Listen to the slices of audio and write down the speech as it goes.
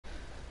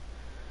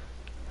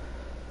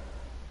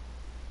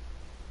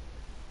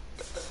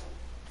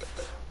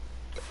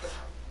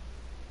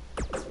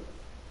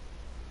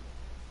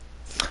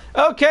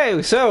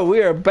Okay, so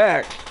we are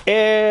back,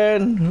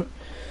 and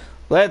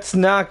let's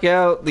knock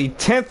out the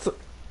 10th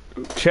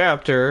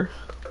chapter,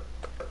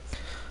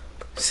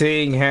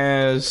 seeing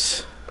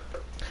as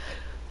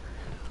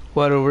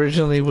what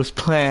originally was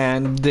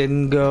planned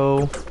didn't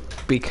go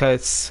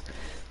because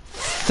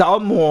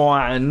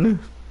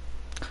someone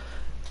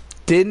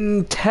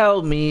didn't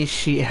tell me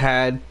she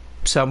had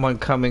someone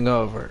coming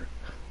over.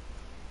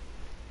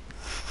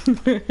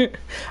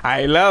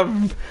 I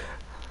love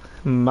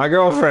my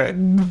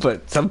girlfriend,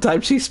 but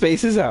sometimes she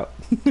spaces out.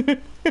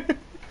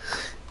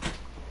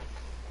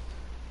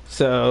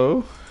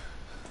 So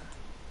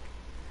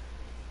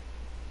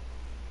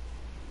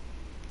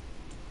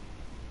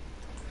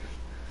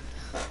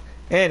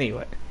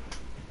anyway,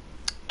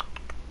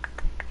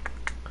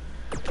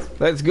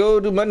 let's go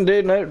to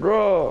Monday Night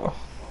Raw.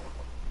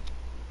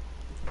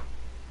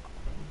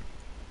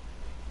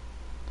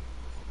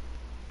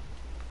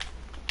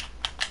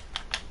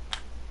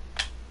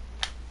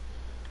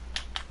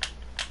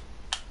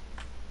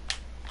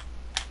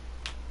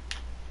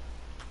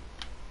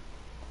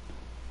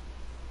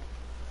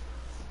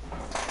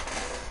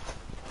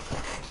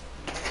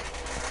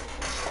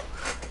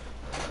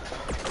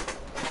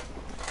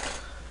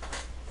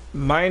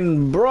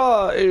 Mein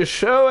bra is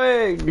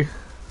showing.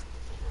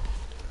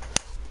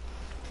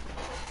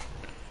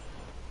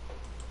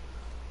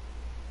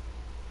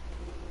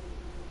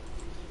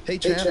 Hey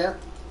champ,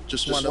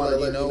 just wanted to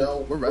let you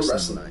know we're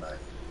wrestling tonight.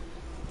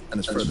 And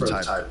it's for the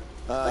title.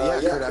 Yeah,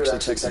 Kurt actually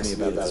texted me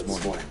about it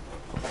this morning.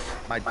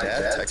 My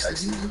dad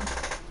texted you?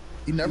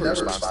 He never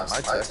responds to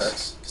my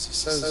texts because he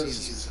says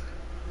he's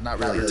not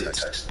really a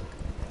texter.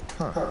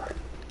 Huh,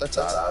 that's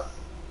odd.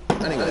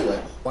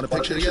 Anyway, want a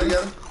picture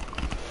together?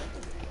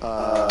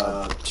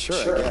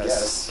 Sure, I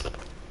guess.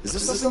 Is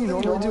this something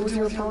you normally do with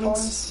your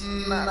opponents?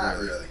 Not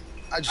really.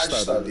 I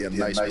just thought it would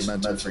be a nice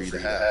memento for you to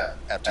have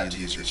after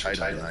you lose your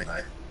title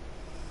tonight.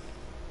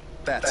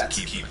 That's a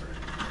keeper.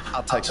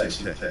 I'll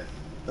text you a pic.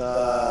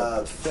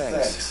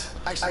 Thanks.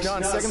 Actually,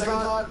 John, second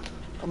thought,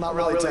 I'm not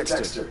really a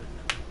texter.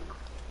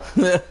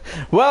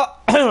 Well,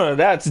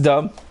 that's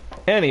dumb.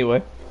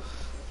 Anyway.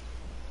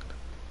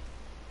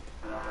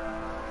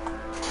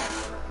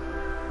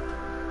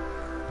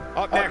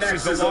 Up next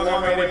is the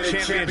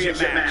long-awaited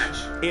championship match.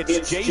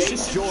 It's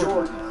Jason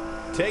Jordan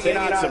taking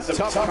on some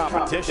tough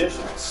competition.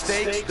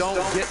 Stakes don't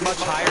get much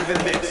higher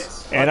than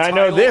this. And I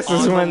know this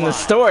is when the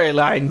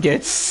storyline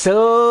gets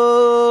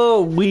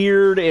so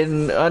weird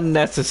and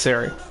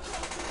unnecessary.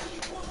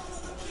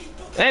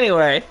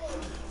 Anyway,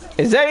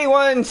 is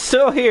anyone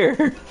still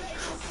here?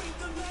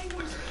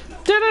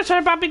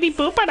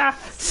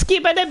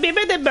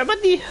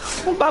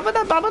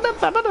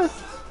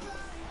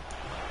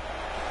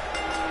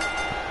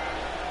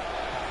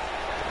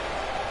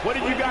 What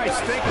did you guys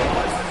think of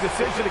Buzz's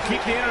decision to keep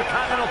the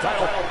Intercontinental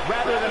title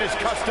rather than his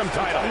custom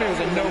title? I mean, it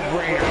was a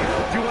no-brainer.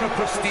 Do you want a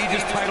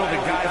prestigious title that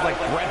guys like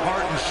Bret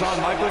Hart and Shawn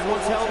Michaels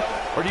once held?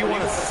 Or do you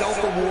want a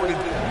self-awarded,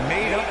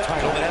 made-up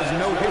title that has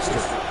no history?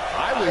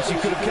 I wish he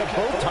could have kept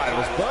both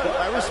titles, but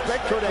I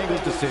respect Kurt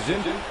Angle's decision.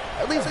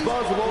 At least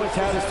Buzz will always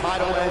have his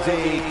title as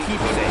a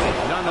keepsake.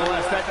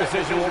 Nonetheless, that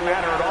decision won't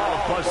matter at all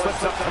if Buzz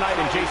slips up tonight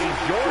and Jason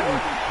Jordan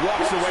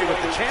walks away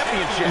with the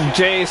championship.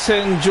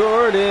 Jason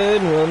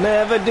Jordan will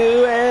never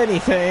do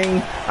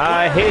anything.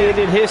 I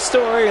hated his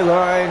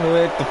storyline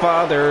with the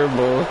father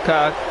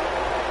bullcock.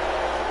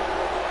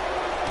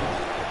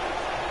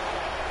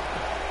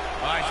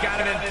 Oh, he's got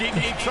him in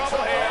deep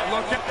trouble here.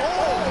 Look at,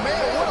 oh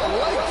man, what a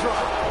leg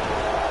drop.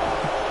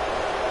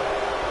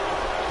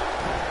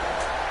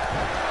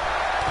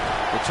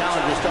 The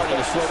challenger's starting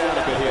to slow down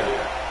a bit here.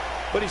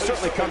 But he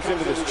certainly comes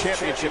into this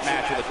championship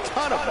match with a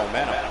ton of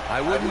momentum.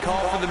 I wouldn't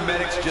call for the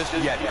medics just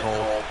yet,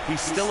 Cole. He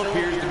still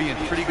appears to be in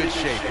pretty good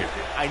shape here.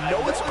 I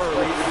know it's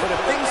early, but if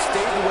things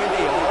stay the way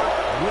they are,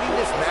 winning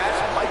this match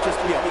might just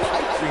be a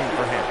pipe dream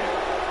for him.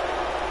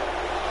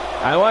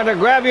 I want to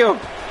grab you.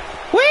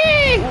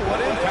 Whee!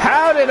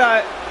 How did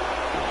I...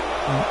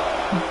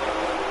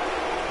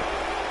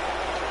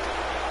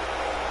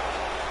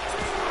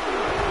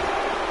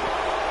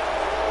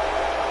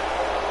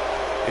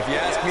 If you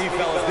ask me,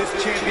 fellas,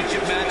 this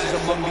championship match is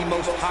among the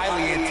most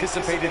highly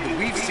anticipated that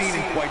we've seen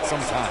in quite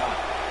some time.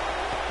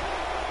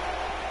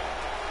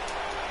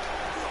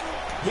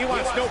 He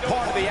wants no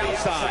part of the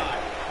outside.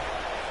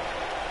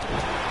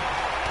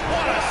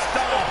 What a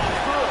stomp!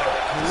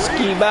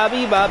 Ski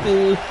bobby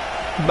bobby.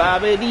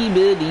 Bobbity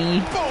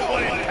biddy. Boom,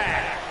 what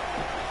impact!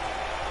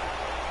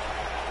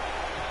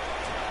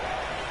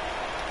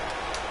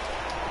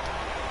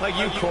 Like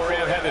you, Corey,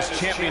 I've had this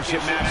championship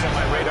match on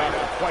my radar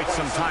for quite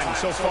some time.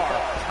 So far,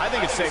 I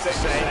think it's safe to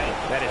say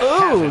that it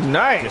hasn't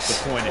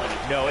disappointed.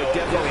 No, it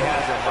definitely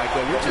hasn't,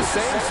 Michael. You're just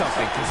saying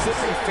something.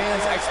 Considering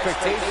fans'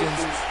 expectations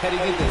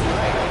heading into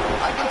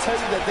tonight, I can tell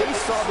you that they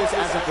saw this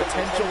as a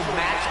potential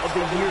match of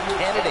the year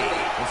candidate.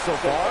 And so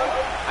far,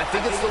 I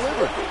think it's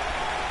delivered.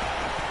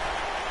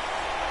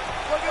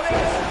 Look at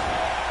this!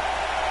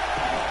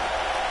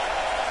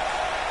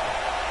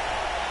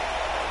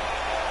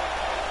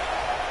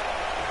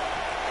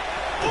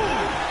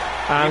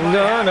 I'm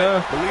gonna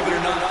Believe it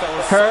or not,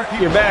 fellas, hurt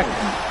some your people back.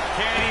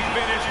 Can he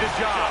finish the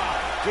job?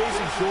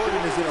 Jason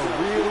Jordan is in a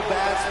real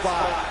bad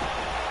spot.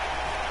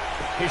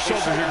 His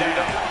shoulders are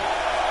down.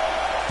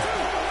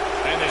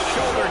 And the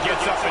shoulder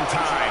gets up in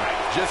time.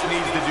 just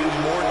needs to do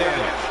more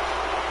damage.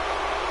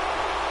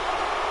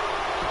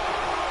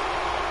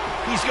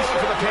 He's going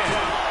for the pin.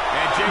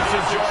 And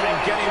Jason Jordan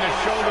getting the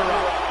shoulder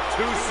up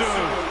too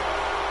soon.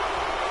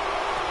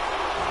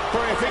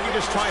 Corey, I think you're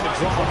just trying to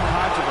drum up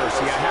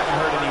controversy. I haven't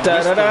heard any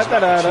whispers about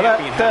the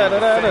champion having to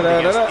defend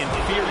against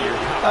inferior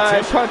I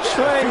competition. punched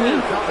Randy.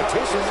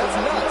 Competition, that's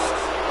nuts.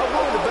 I'm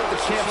willing to bet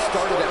the champ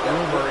started that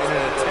rumor in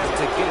an attempt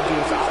to get into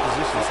his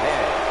opposition's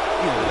head.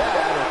 Either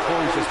that or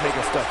Corey's just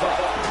making stuff up,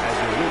 as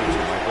you alluded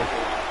to, Michael.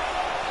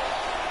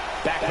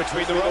 Back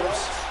between the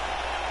ropes.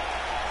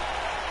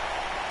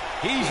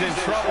 He's in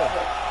trouble.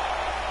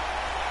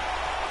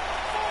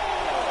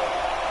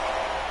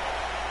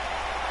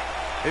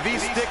 If he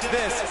sticks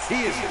this,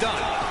 he is done.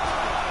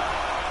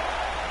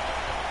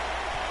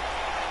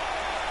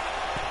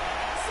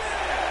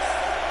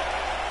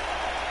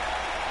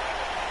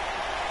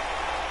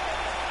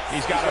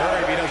 He's got to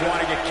hurry if he doesn't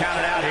want to get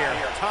counted out here.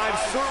 Time's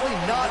certainly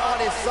not on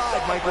his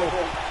side, Michael.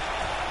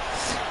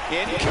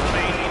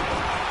 Incoming.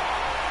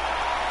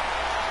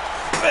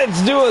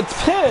 Let's do a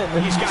pin.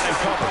 He's got him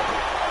covered.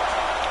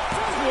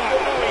 Whoa,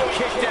 he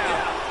kicked out.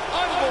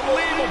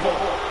 Unbelievable.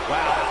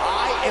 Wow,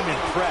 I am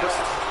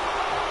impressed.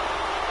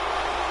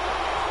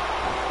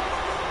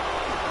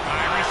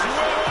 Irish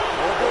whip.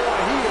 Oh boy,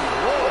 he is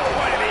rolling.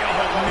 What an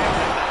elbow miss.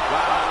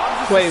 Wow, I'm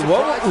just Wait,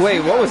 surprised what? Wait, he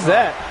what got was him.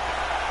 that?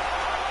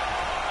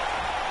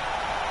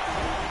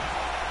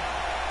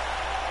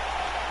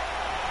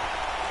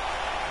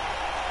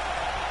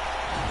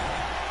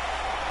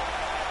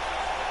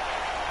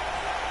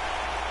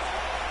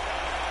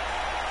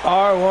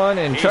 R1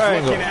 and He's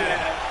triangle. looking at it.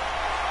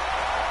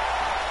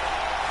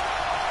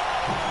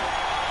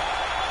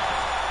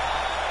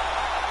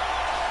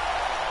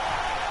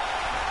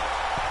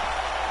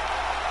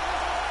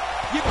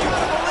 You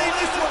gotta believe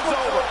this one's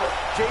over.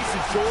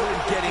 Jason Jordan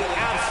getting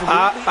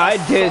absolutely I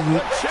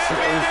didn't.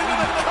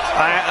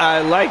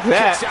 I like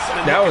that.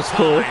 That was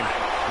cool.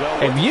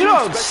 If you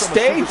don't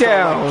stay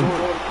down,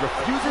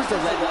 refuses to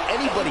let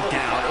anybody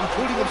down,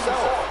 including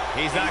himself.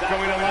 He's not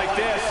going to like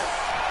this.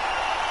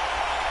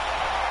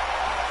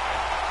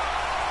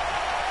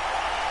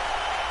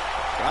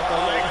 Got the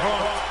leg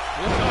hooked.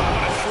 Oh,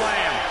 what a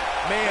slam.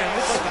 Man,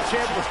 looks like the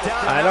champ was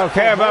down. I don't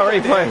care about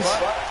replays.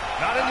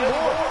 Not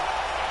anymore.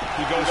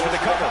 He goes for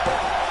the cover.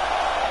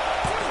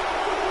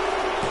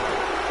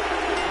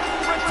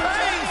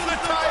 Retains the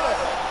title.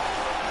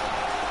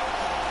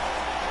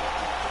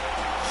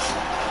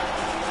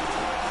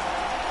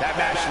 That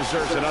match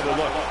deserves another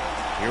look.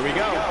 Here we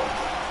go.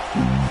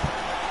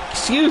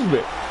 Excuse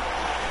me.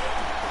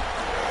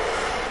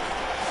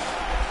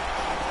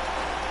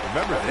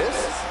 Remember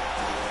this?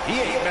 He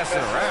ain't messing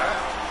around.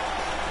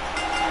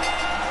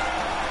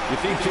 You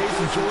think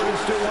Jason Jordan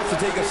still wants to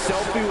take a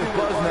selfie with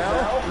Buzz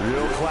now?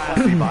 Real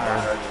classy,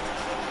 Byron.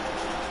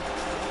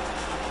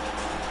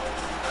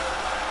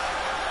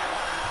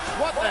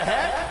 What the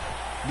heck?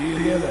 Do you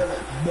hear that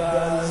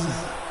buzz?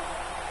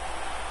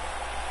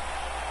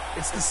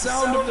 It's the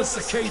sound of the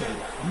cicada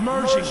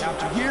emerging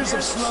after years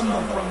of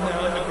slumber from their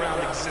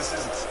underground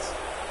existence.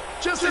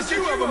 Just as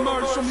you have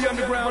emerged from the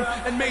underground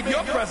and made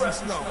your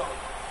presence known.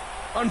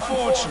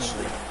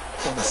 Unfortunately,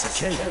 for the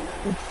cicada,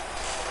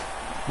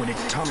 when it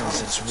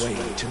tunnels its way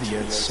to the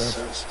Earth's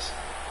surface,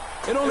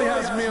 it only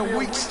has mere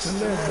weeks to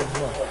live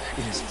before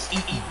it is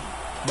eaten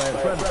by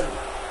a predator.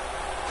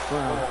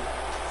 Well,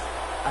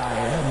 I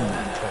am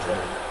that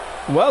predator.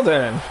 Well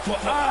then, For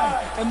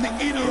I am the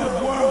eater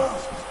of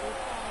worlds.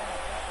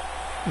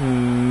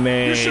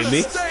 You should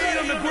maybe. have stayed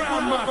on the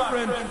ground, my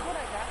friend.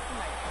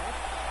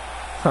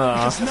 Huh.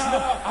 Because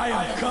now I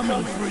am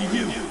coming for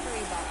you.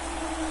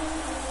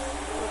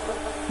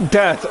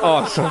 That's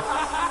awesome.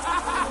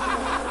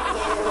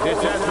 This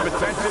has the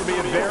potential to be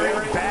a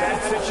very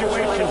bad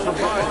situation for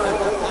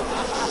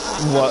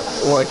Buzz.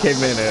 What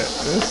came in it? It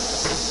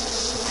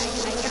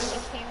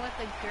came with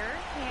a GER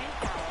hand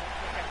towel,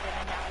 which I'm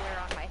gonna now wear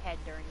on my head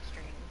during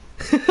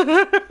streams. And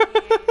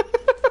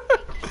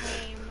it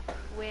came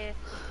with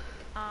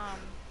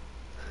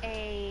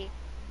a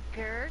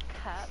GER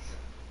cup,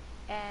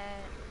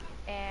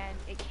 and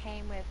it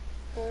came with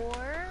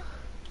 4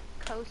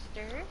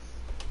 coasters,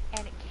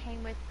 and it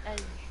came with a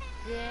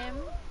Zim.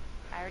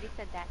 I already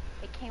said that.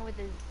 It came with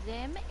a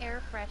Zim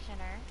air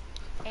freshener,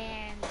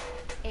 and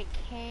it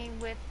came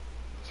with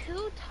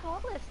 2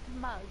 tallest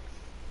mugs.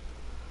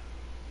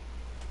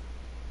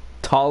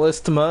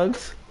 Tallest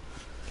mugs?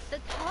 The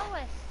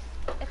tallest.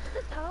 It's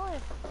the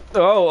tallest.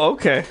 Oh,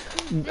 okay.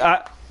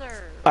 I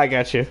Sir. I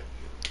got you.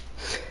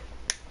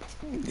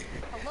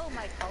 Hello,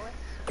 my tallest.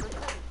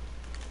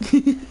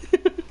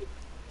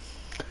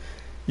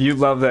 You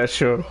love that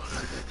show.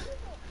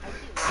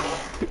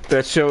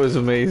 That show is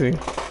amazing.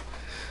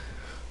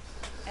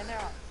 And they're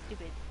all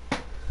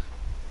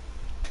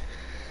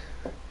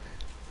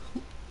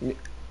stupid.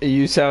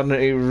 You sound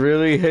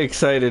really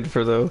excited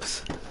for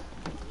those.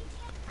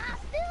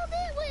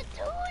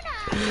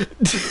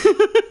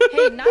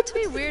 Hey, not to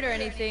be weird or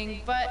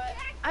anything, but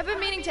I've been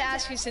meaning to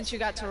ask you since you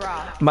got to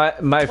Raw. My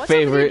What's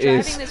favorite up with you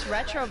is. driving this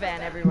retro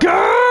van everywhere?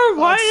 Grr,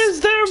 why is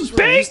there Just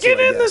what I'm used to,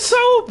 bacon I in the guess.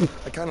 soup?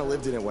 I kind of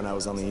lived in it when I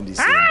was on the indie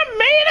scene. I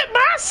made it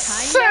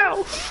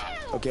myself.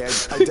 Okay,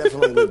 I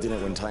definitely lived in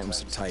it when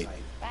times were tight.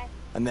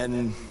 And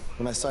then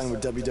when I signed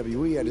with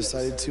WWE, I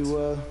decided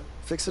to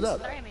fix it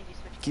up.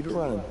 Keep it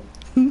running.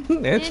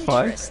 It's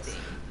fine. Interesting.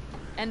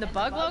 And the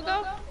bug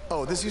logo?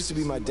 Oh, this used to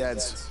be my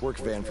dad's work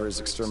van for his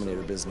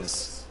exterminator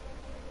business.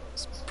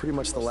 It's pretty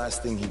much the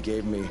last thing he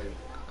gave me.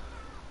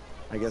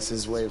 I guess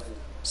his way of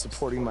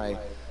supporting my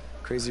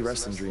crazy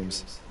wrestling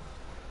dreams.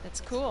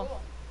 That's cool.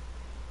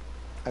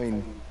 I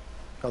mean,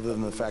 other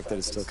than the fact that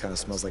it still kind of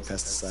smells like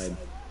pesticide.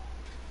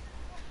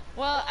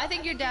 Well, I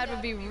think your dad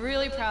would be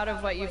really proud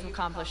of what you've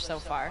accomplished so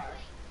far.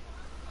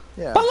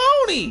 Yeah.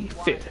 Baloney.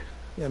 Fit.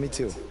 Yeah, me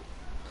too.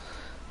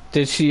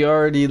 Did she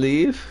already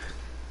leave?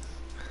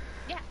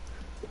 Yeah.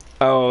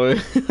 Oh,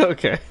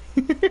 okay.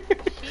 She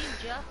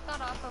just got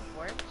off of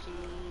work. She's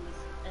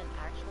an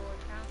actual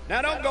account.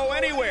 Now don't go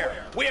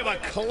anywhere. We have a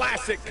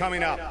classic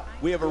coming up.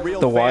 We have a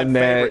real The fan one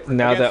that favorite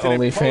now that against an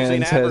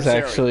imposing OnlyFans has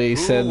adversary. actually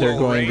said they're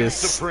going to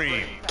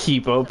Supreme.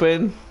 keep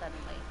open.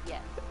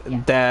 Suddenly,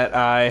 yes. That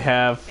I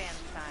have. Fan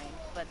sign,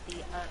 but the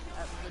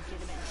legitimate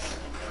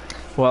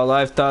thing. Well,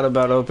 I've thought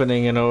about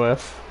opening an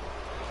OF.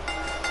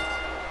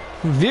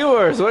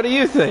 Viewers, what do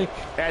you think?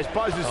 As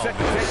Buzz is set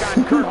to take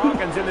on Kurt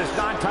Hawkins in this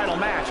non-title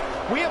match,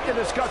 we have to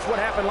discuss what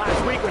happened last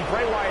week when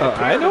Bray Wyatt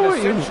I appeared know and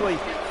what you- essentially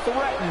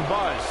threatened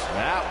Buzz.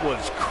 That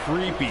was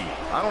creepy.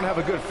 I don't have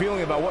a good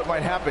feeling about what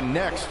might happen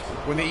next.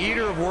 When the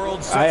Eater of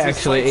Worlds sets I his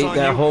actually sights ate on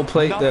that you, whole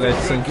plate that I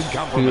nothing sent good can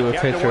come from you it. a You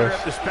have to picture wonder of.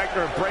 if the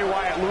specter of Bray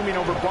Wyatt looming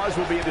over Buzz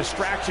will be a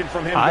distraction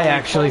from him. I going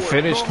actually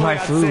forward. finished my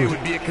Normally, I'd say it food.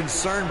 would be a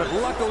concern, but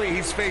luckily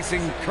he's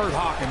facing Kurt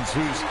Hawkins,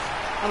 who's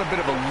on a bit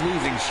of a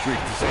losing streak,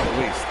 to say the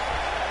least.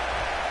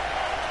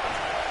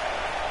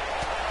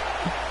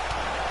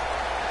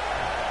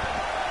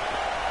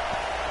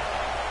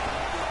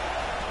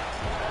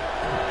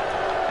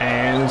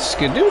 And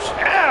skadoosh.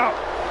 Ow!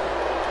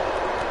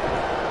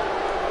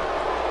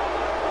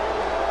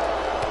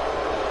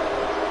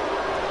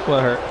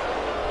 What hurt?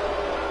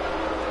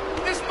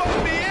 This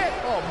might be it.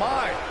 Oh,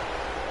 my.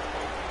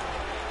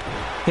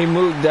 He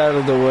moved out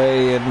of the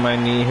way and my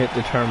knee hit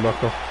the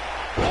turnbuckle.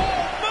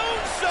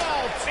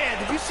 Moonsault. Man,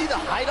 did you see the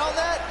height on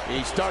that?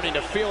 He's starting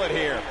to feel it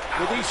here.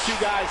 With these two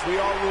guys, we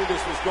all knew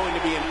this was going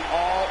to be an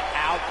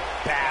all-out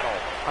battle.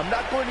 I'm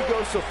not going to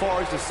go so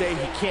far as to say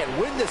he can't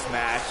win this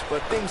match,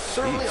 but things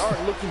certainly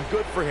aren't looking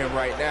good for him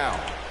right now.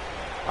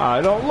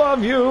 I don't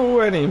love you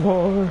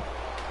anymore.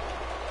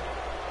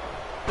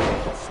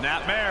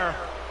 Snapmare.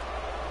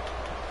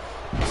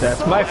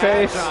 That's my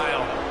face.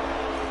 Agile.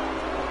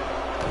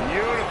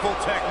 Beautiful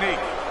technique.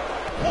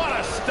 What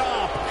a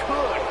stomp.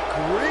 Good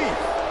grief.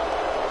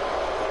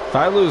 If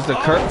I lose to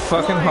Kurt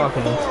fucking Flying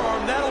Hawkins.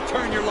 forearm, that'll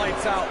turn your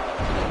lights out.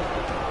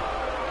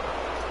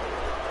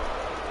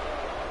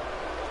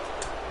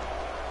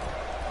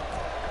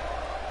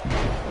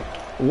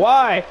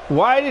 Why?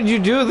 Why did you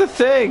do the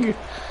thing?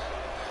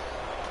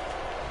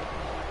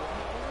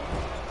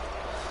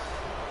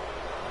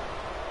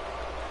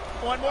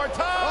 One more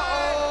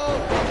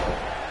time.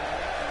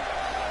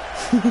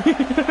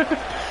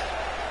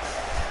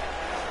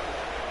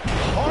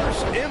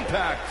 Harsh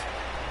impact.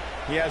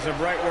 He has him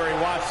right where he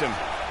wants him.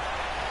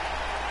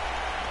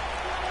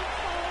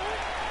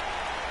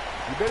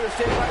 You better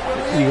stay right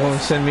where he You is. gonna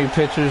send me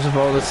pictures of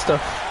all this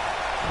stuff?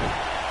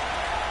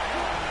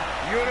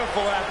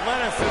 Beautiful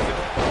athleticism.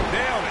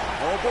 Nailed it.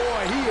 Oh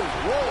boy, he is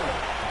rolling.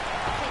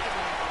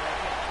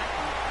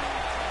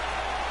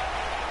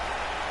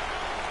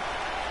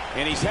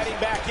 And he's heading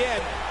back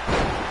in.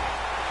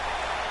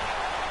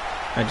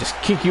 I just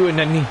kick you in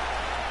the knee.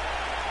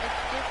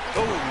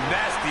 Oh,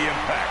 nasty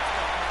impact.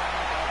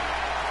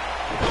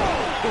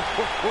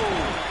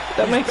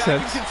 That makes Back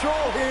sense. in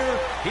control here.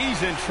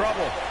 He's in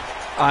trouble.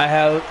 I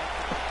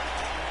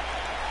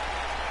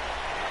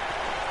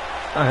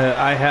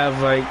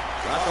have like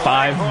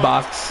 5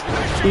 box.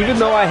 Even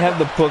though I have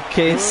the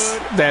bookcase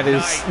that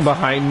is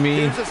behind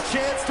me, Gives us a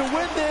chance to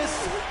win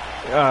this.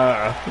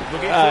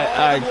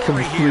 I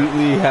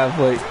completely have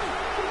like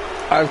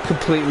I've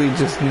completely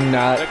just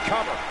not The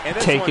cover. And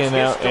this taken one's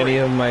out history. any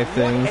of my What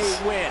things.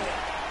 a win.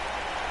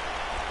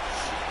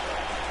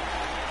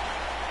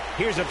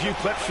 Here's a few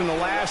clips from the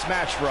last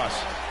match for us.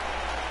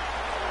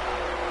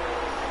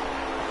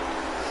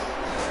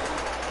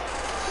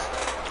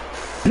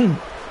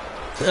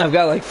 I've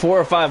got like 4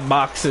 or 5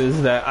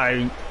 boxes that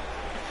I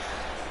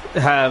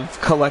have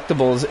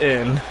collectibles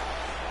in,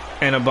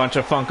 and a bunch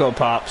of Funko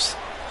Pops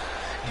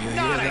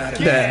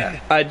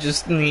that I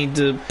just need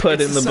to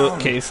put It's in the the sound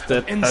bookcase that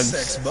of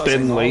insects I've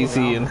buzzing been all lazy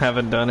around and them.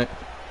 haven't done it.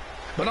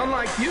 But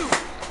unlike you,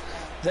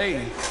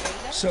 they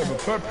serve a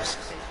purpose.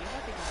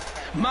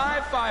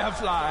 My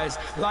fireflies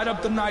light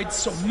up the night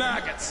so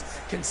maggots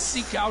can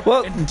seek out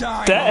Well, and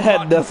dine that on had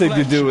rotten nothing to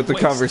flesh do with the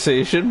and waste.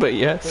 conversation, but For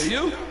yes.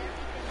 you,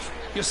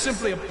 you're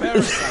simply a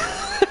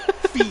parasite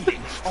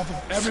feeding off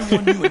of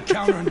everyone you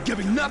encounter and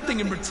giving nothing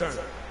in return.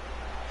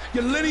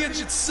 Your lineage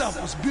itself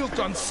was built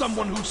on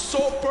someone whose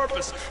sole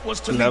purpose was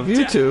to leave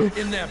death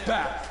in their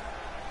path,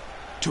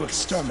 to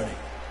exterminate.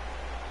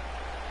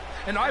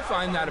 And I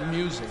find that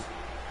amusing,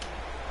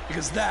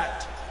 because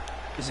that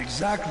is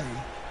exactly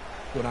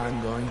what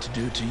I'm going to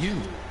do to you.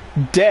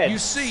 Dead. You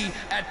see,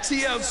 at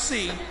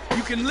TLC,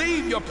 you can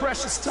leave your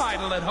precious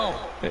title at home.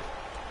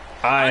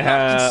 I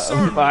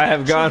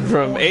have gone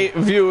from 8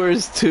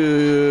 viewers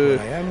to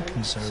What I am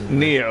concerned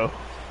Neo.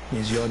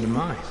 with is your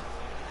demise.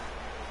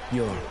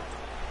 Your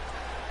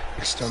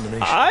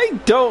extermination. I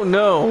don't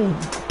know.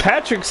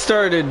 Patrick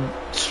started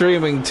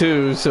streaming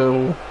too,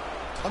 so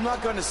I'm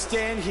not gonna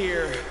stand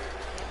here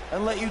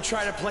and let you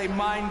try to play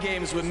mind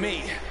games with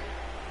me.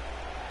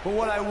 But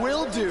what I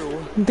will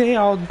do they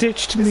all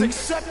ditched is me.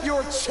 accept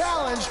your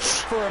challenge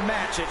for a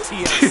match at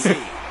TLC.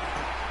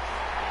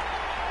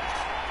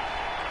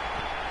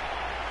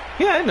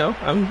 Yeah, I know.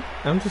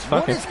 I'm just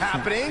What fucking. is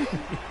happening?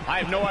 I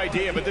have no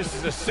idea, but this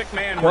is a sick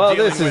man Well, we're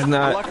dealing this is with.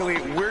 not-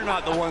 Luckily, we're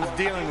not the ones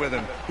dealing with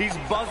him. He's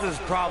Buzz's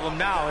problem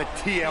now at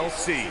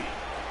TLC.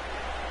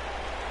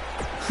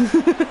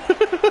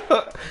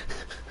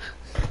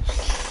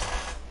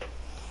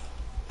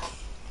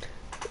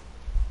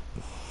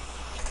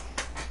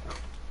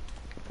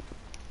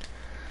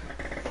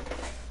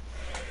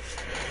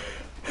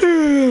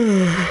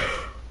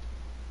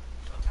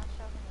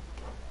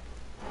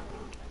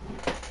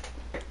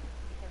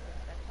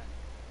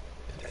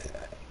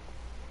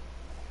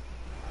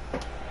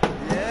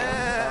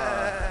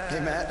 Hey,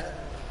 Matt.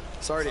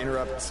 Sorry to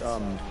interrupt,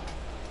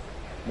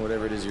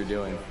 whatever it is you're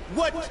doing.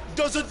 What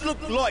does it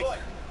look like?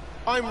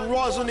 I'm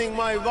rosining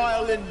my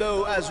violin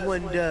bow as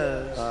one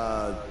does.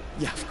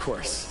 Yeah, of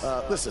course.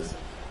 Listen,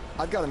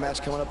 I've got a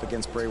match coming up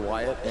against Bray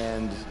Wyatt,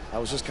 and I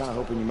was just kind of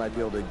hoping you might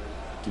be able to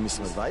give me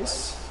some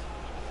advice.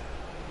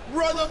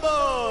 Brother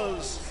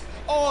Buzz,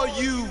 are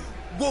you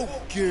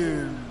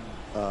woken?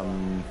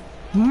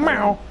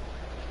 Meow.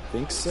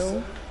 Think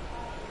so?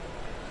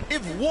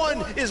 If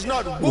one is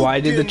not woken, Why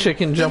did the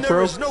chicken jump then there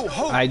rope? is no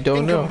hope I don't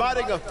in know.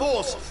 combating a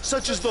force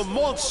such as the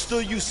monster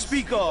you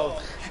speak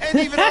of. And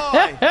even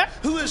I,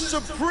 who is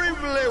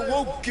supremely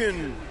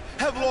woken,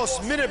 have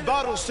lost many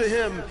battles to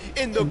him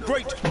in the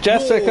great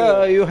Jessica,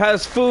 war. you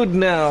has food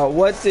now.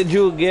 What did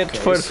you get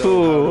for So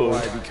food?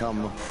 how do I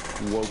become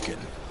woken?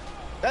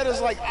 That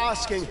is like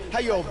asking how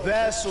your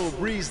vessel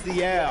breathes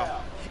the air.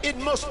 It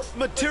must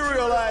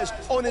materialize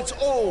on its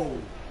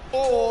own.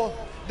 Or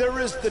there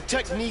is the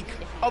technique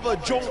of a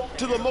jump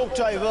to the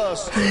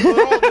multiverse.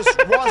 Where all this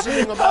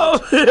rosining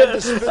about and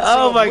dispensing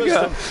Oh of my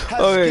wisdom god. has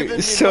given Okay,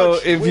 me so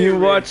much if you weary.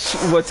 watch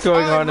what's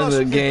going I on in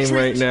the must game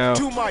right retreat now,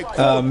 to my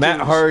quarters.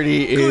 Matt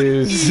Hardy Good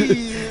is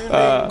evening,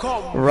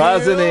 come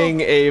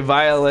rosining a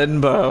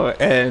violin bow,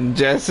 and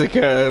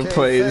Jessica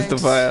plays the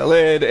thanks.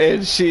 violin,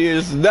 and she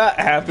is not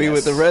happy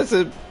with the Well, I'm not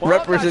sure that was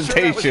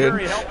representation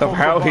very helpful of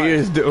how for he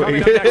Buzz. is doing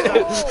Coming up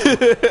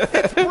it.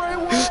 next Bray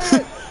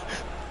Wyatt.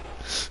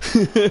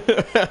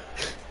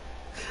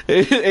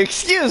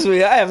 Excuse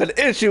me, I have an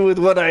issue with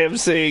what I am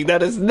seeing.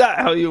 That is not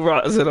how you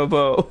rosin a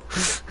bow.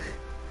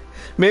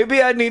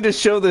 Maybe I need to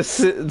show this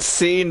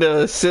scene to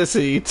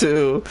Sissy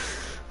too.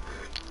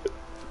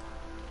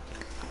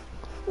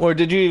 Or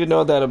did you even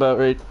know that about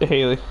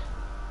Haley?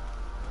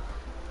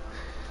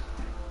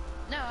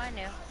 No, I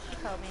knew. She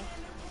told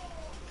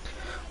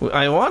me.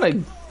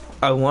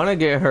 I wanna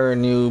get her a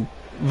new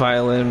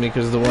violin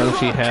because the one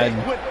she had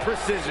with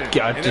precision.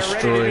 got And they're ready to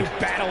destroyed. do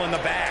battle in the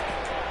back.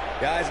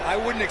 Guys, I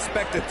wouldn't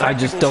expect a I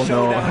just don't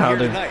know how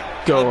to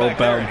go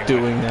about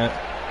doing that.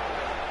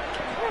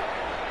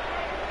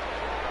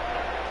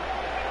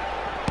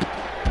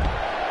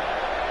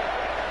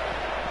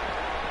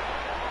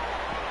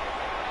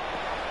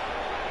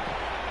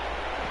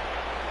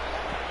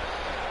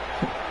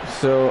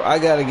 So I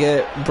gotta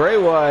get Bray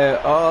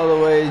Wyatt all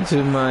the way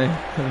to my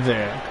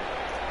van.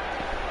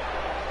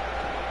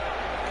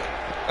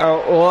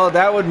 Oh, well,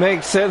 that would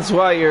make sense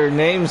why your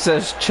name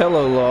says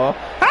Cello Law.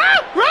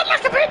 Ah! Run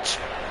like a bitch!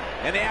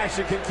 And the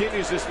action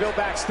continues as Bill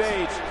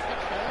backstage.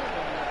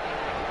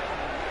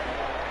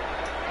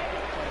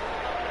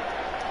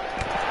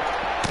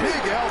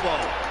 Big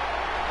elbow.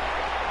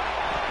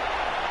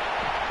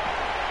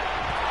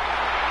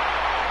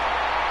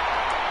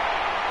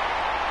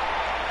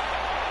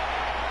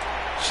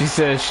 She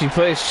says she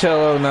plays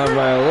cello, not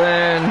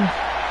violin,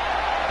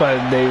 but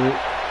they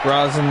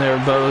rosin their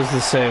bows the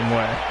same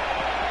way.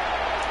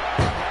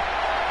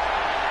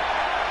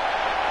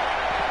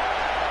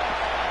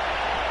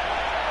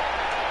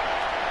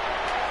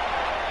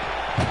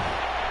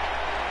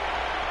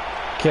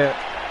 Okay.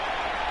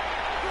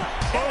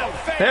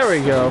 There we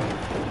go.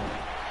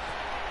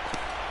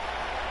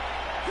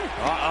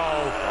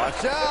 Uh-oh.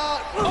 Watch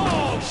out.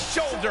 Oh,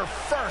 shoulder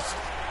first.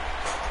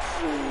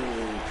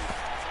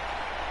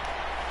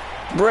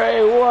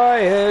 Bray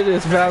Wyatt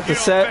is about to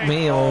set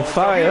me on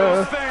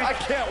fire. I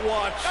can't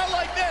watch. Not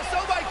like this.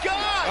 Oh my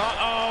God.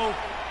 Uh-oh.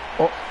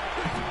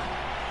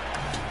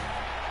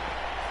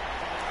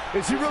 Oh,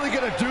 Is he really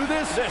going to do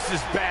this? This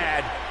is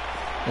bad.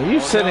 are you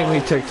sending me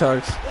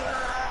TikToks?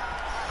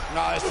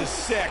 Oh, this is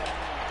sick.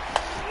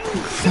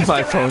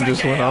 My phone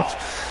just went off.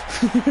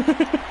 Come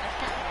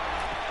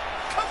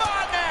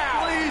on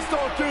now! Please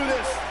don't do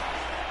this.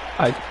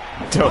 I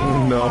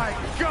don't know. Oh my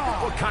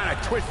God! What kind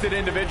of twisted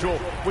individual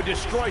would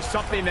destroy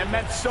something that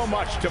meant so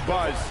much to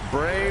Buzz?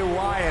 Bray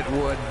Wyatt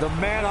would. The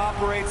man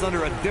operates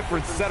under a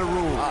different set of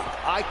rules.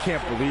 I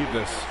can't believe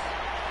this.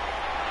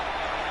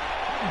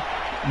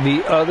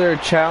 The other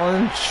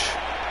challenge?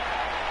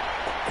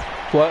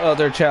 What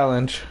other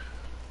challenge?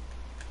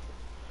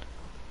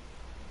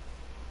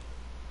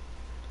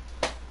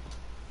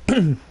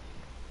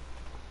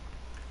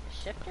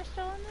 Shifter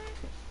still in there?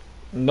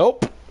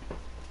 Nope.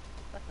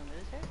 Fucking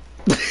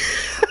loser.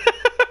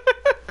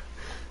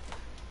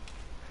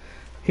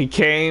 He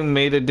came,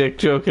 made a dick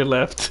joke, and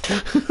left.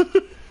 Sounds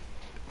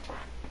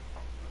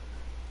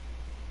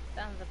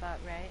about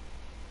right.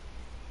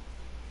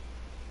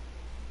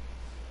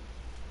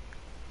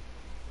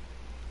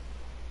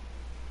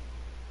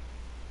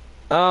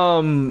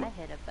 I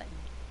hit a button.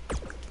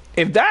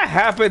 If that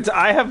happens,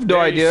 I have no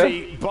There idea.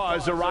 you see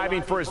Buzz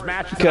arriving for his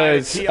match tonight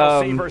Because, at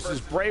TLC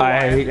versus Bray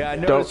Wyatt. I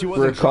don't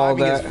recall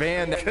that.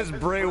 Because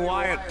Bray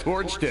Wyatt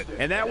torched it.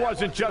 And that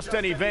wasn't just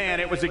any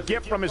van, it was a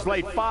gift from his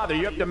late father.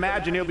 You have to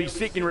imagine he'll be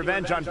seeking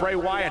revenge on Bray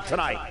Wyatt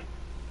tonight.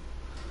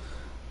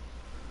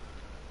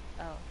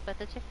 Oh, but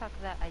the TikTok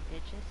that I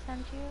did just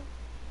send you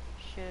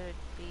should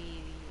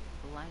be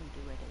blind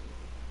duet.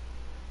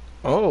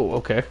 Oh,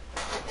 okay.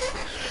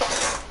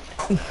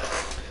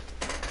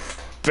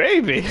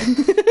 Baby.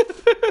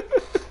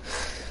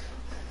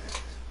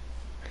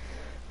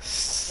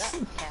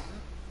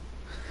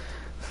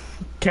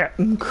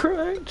 Captain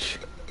Crunch.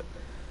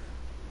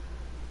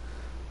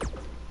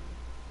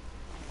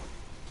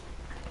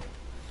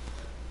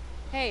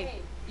 Hey,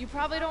 you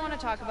probably don't want to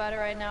talk about it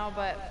right now,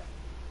 but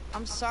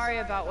I'm sorry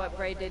about what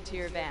Bray did to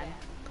your van.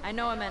 I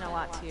know it meant a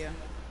lot to you.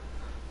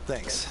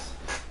 Thanks.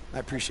 I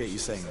appreciate you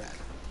saying that.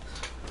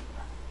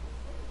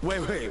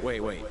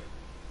 Wait.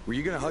 Were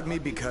you gonna hug me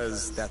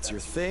because that's your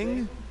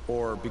thing?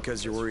 Or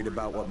because you're worried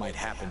about what might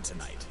happen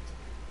tonight?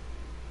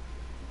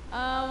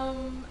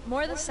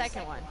 More the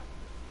second one.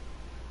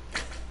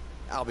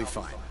 I'll be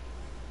fine.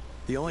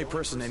 The only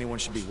person anyone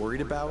should be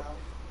worried about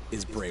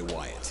is Bray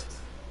Wyatt.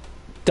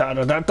 Da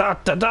da da da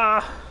da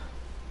da.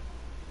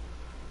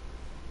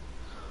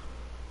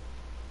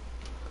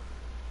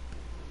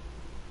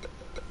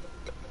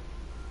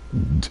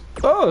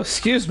 Oh,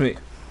 excuse me.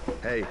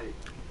 Hey.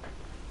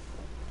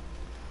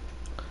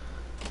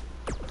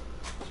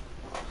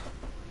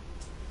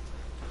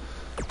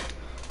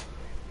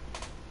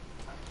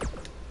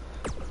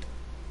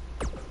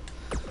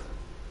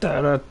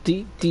 Da da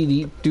dee dee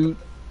dee doo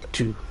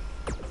doo.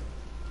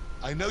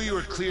 I know you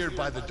were cleared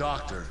by the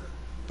doctor,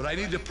 but I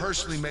need to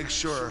personally make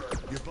sure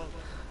you're both...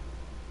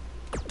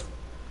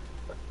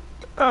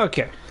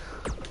 Okay.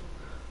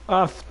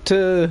 Off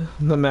to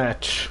the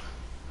match.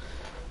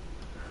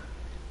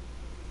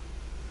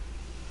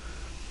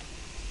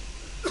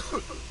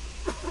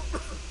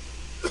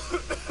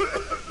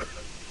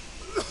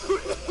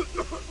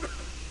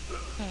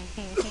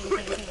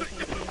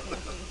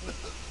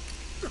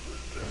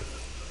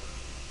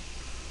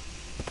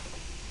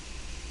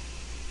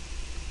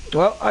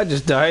 Well, I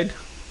just died.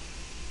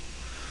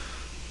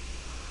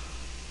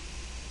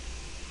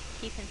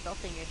 Keep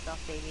insulting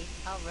yourself, baby.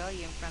 I'll roll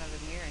you in front of a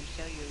mirror and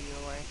show you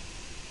your worth.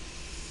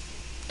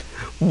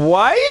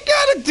 Why you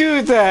gotta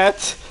do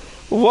that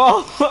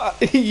while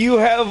you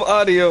have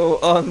audio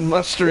on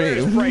my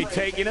stream? Where's Bray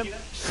taking him?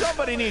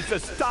 Somebody needs to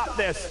stop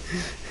this.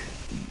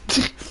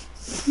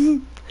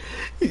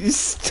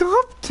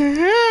 Stop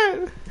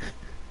that.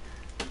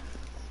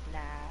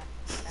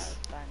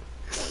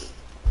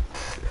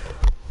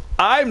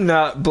 I'm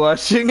not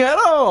blushing at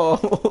all.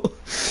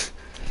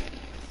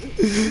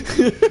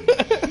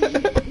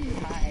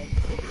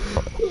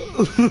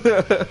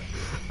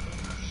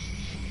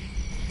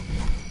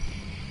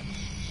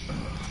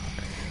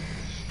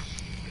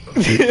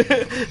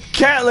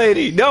 Cat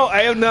lady, no,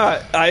 I am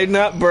not. I am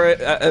not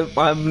bright.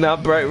 I'm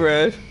not bright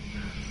red.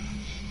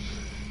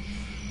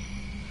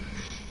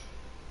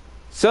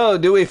 So,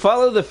 do we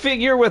follow the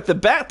figure with the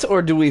bat,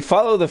 or do we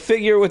follow the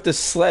figure with the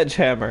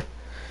sledgehammer?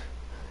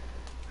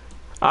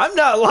 I'm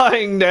not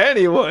lying to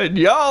anyone.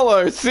 Y'all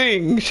are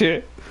seeing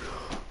shit.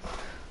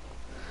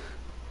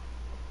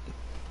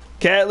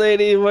 Cat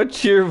lady,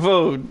 what's your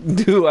vote?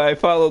 Do I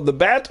follow the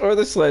bat or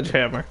the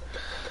sledgehammer?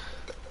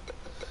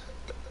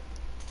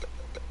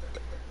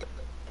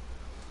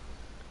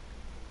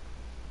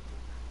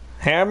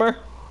 Hammer?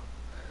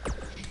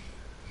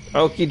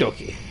 Okie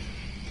dokie.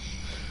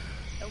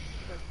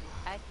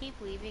 I keep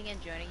leaving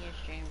and joining your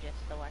stream just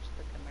to watch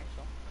the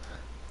commercial.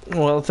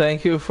 Well,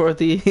 thank you for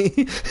the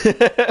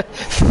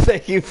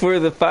thank you for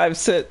the 5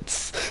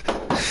 cents.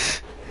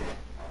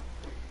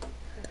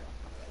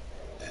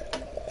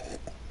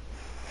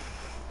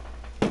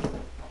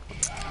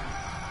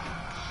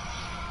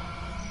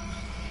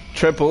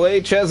 Triple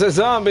H as a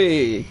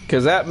zombie,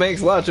 because that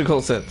makes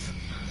logical sense.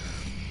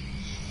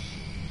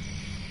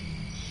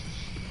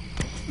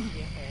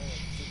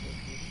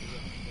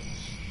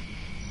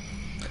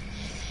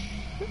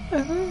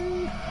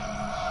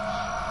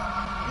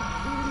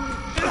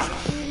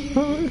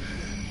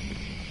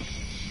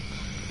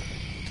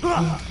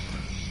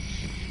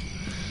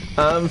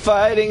 I'm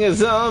fighting a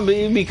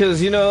zombie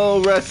because, you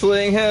know,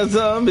 wrestling has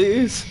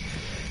zombies.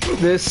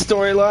 This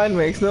storyline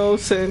makes no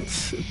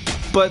sense.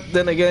 But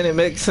then again, it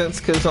makes sense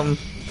because I'm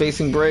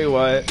facing Bray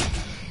Wyatt.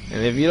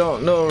 And if you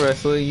don't know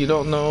wrestling, you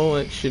don't know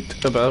like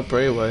shit about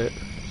Bray Wyatt.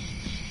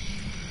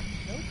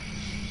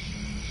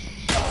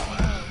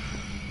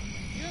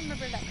 You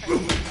remember that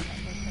cartoon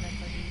that I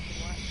told you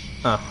should watch?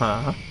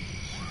 Uh-huh.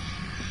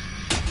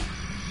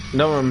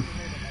 No room. It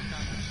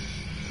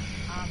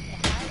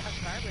had a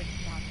garbage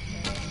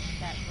monster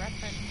that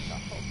referenced the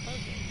whole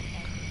clothing,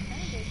 and it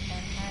turned it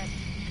and had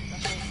the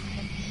whole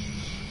picture.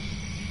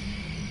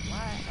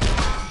 Why?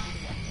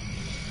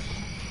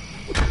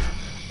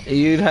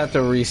 You'd have to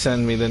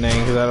resend me the name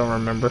because I don't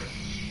remember.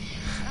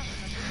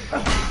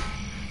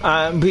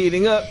 I'm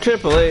beating up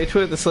Triple H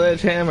with a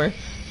sledgehammer.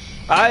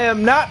 I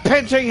am not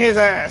pinching his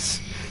ass.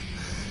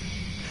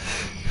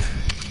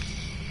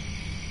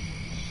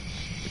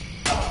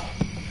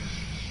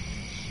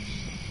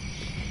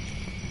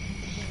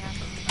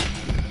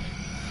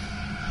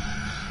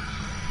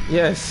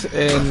 Yes,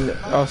 and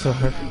also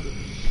her.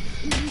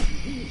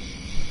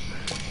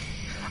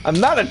 I'm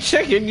not a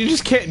chicken, you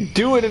just can't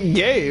do it in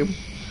game.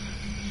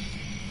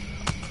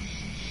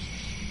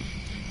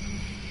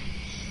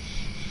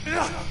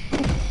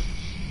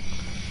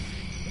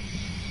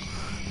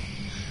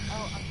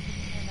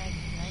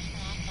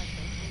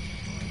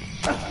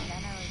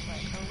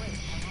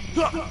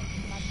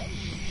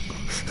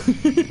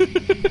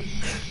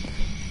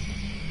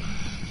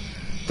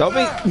 Don't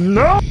be.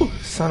 No!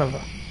 Son of a.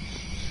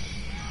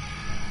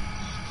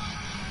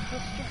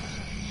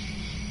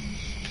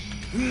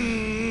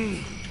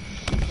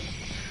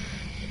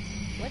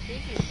 What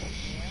did you say,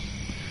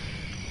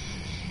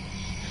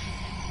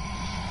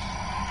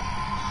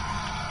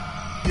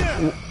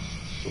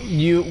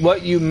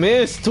 What you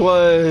missed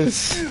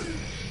was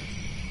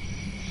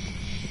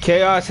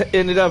Chaos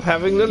ended up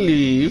having to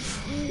leave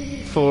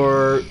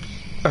for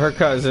her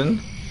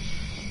cousin.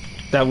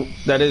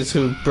 That is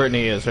who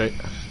Brittany is, right?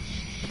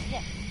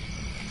 Yeah.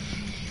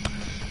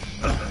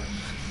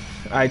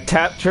 I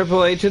tapped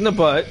Triple H in the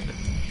butt.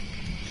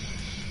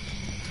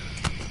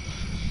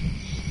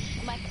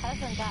 My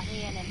cousin got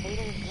me an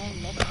Invader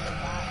Zim mystery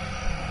box.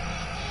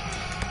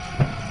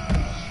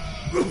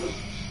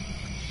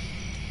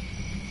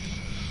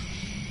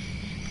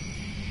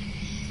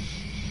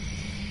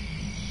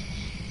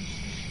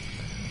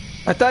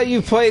 I thought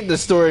you played the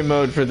story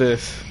mode for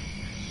this.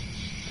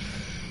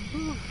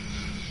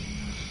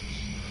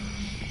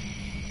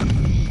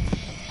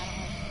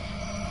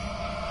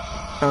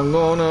 I'm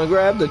gonna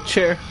grab the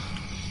chair.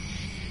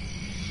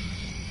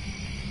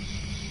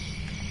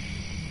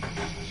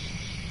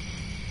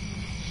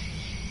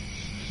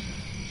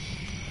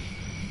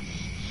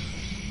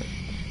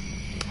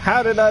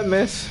 How did I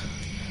miss?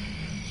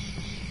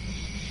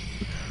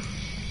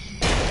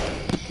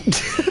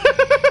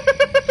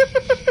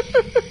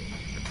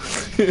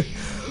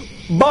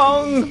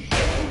 Bong!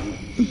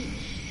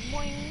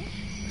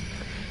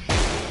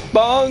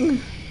 Bong!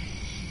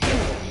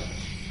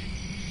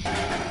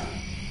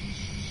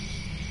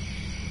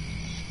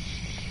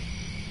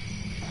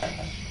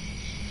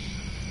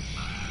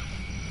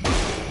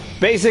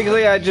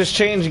 Basically, I just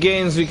changed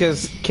games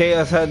because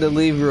Chaos had to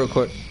leave real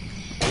quick.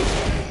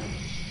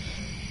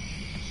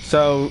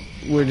 So,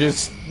 we're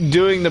just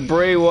doing the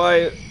Bray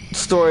Wyatt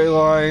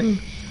storyline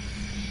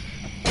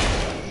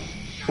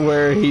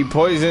where he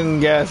poison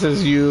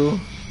gases you.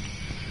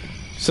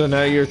 So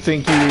now you're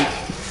thinking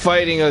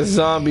fighting a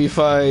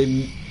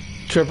zombified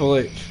Triple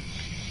H.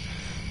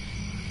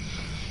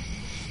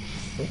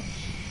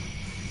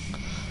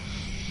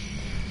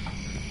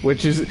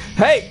 Which is,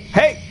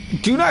 hey,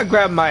 do not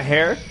grab my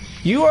hair.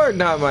 You are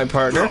not my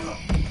partner.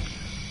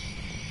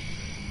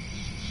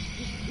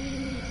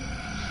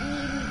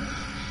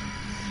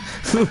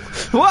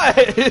 What?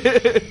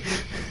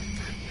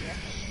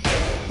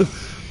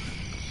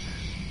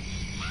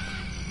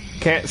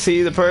 Can't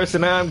see the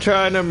person I'm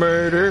trying to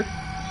murder.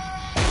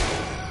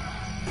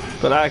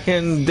 But I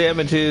can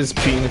damage his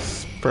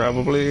penis,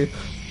 probably.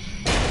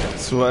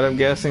 That's what I'm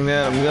guessing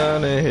that I'm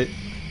gonna hit.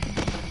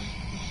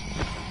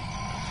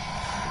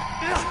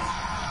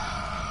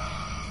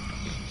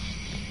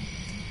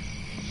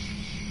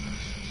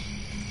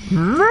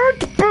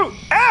 Boot!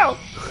 Ow!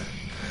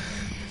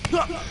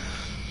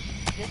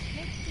 This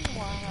makes me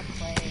wanna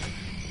play.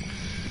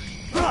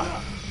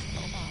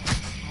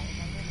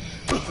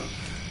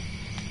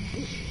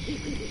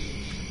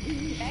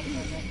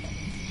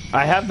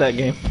 I have that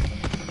game.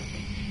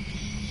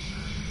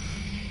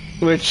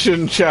 Which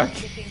shouldn't shock.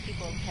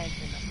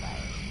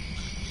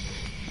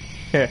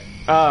 Here.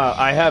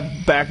 I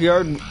have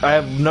Backyard. I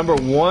have number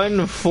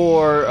 1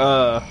 for,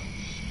 I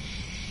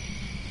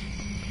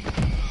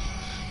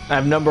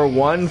have number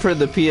 1 for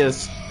the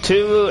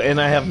PS2, and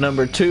I have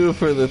number 2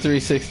 for the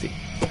 360.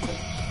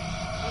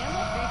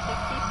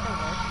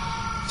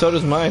 So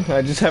does mine.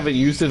 I just haven't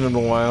used it in a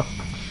while.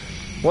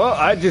 Well,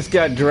 I just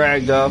got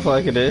dragged off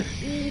like it is.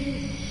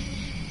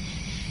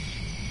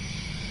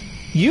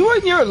 You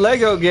and your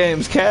Lego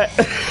games, Cat.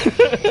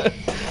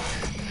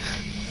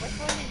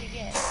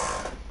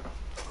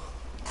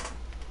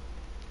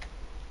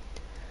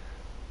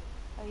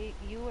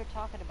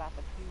 talking about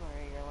the pre-order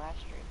of your last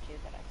stream too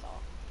that I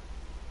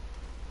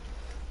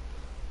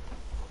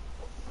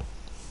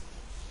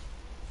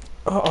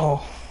saw.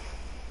 Uh-oh.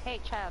 Hey,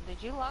 child,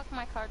 did you lock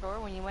my car door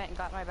when you went and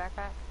got my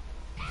backpack?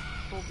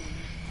 Cool beans.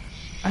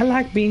 I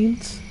like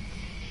beans.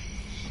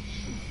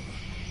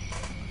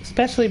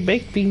 Especially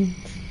baked beans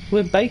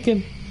with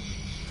bacon.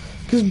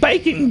 Cause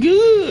bacon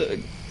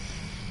good!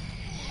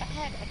 I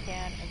had a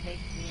can of baked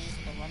beans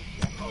for lunch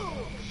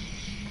yesterday.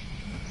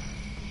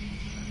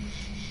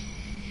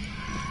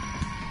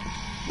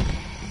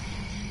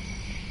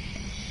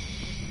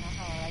 You know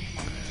how I like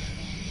my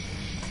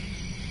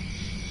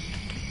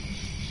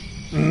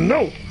meat.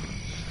 No!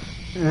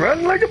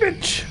 Run like a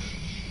bitch!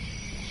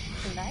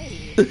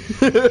 Nice.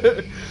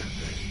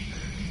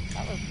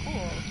 That was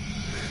cool.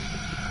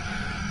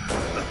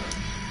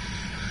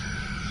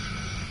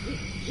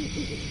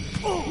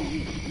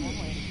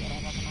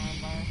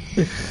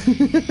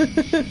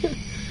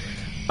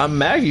 I'm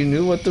mad you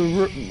knew what the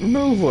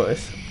move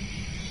was.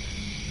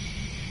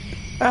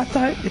 I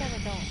thought... Because I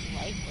don't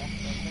like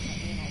wrestling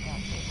doesn't mean I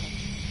don't pay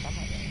attention to some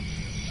of it.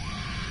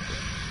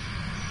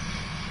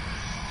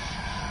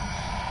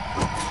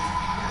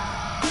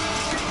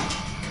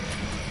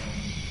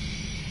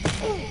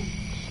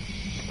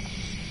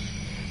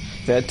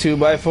 That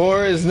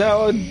 2x4 is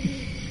now a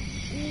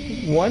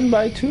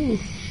 1x2.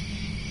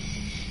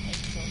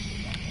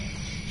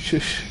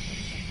 Shush.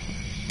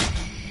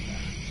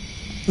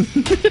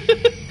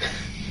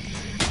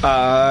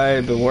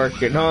 I've been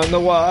working on the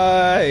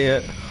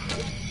wire.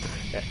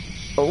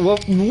 Well,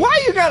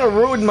 why you gotta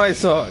ruin my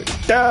song?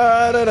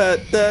 Da da da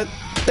da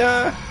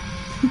da.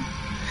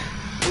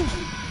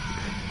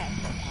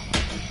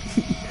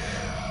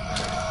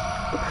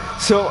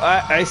 So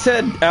I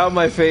said out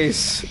my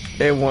face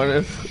in one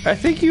of, I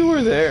think you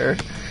were there,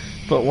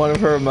 but one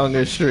of her Among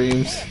Us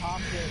streams.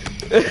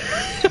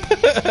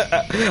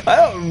 I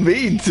don't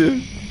mean to.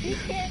 You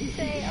can't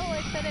say, oh,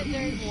 I said it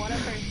during one of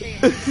her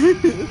streams. You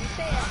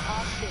say it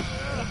often.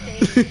 You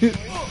say it in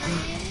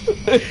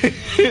your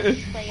streams.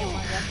 You play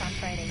Among Us on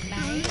Friday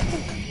night.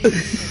 You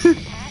say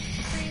Pat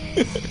streams.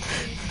 You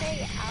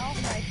say ow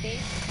my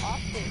face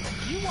often.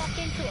 You walk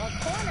into a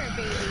corner,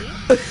 baby,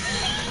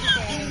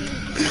 and you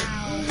say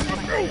ow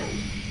my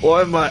face.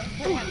 Or my...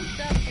 You have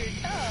stubbed your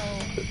toe,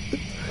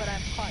 but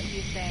I've caught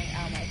you saying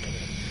ow my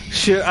face.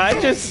 Should I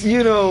just,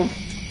 you know,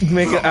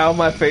 make an out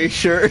my face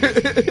shirt? A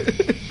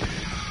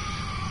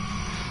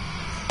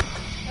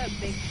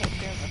big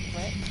picture of a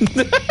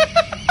foot.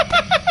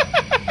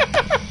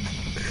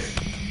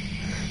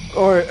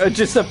 Or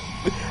just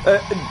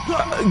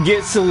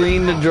get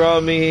Celine to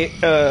draw me,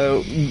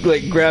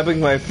 like, grabbing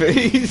my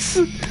face.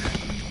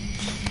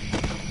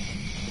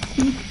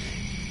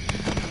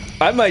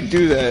 I might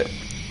do that.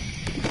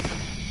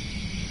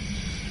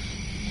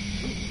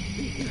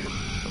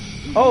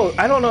 Oh,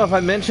 I don't know if I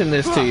mentioned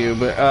this to you,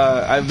 but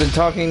I've been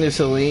talking to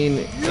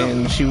Celine,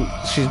 and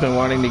she's been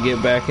wanting to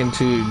get back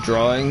into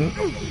drawing,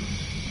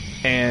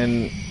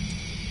 and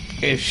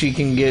if she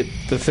can get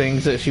the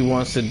things that she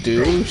wants to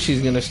do,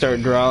 she's gonna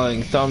start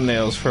drawing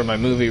thumbnails for my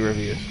movie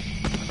reviews.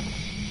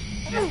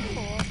 That's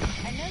cool.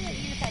 I know that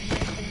you had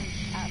mentioned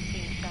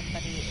asking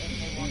somebody if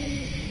they wanted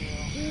to do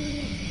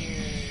your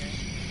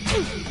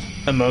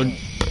Emoji.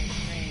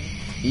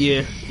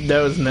 Yeah,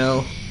 that was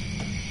Nell.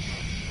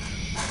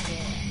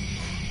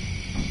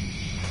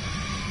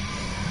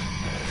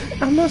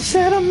 I'm gonna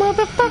set a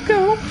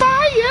motherfucker on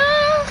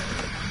fire!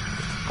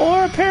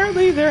 Or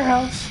apparently their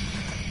house.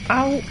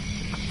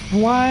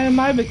 Why am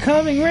I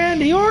becoming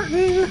Randy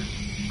Orton?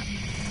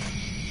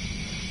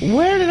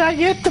 Where did I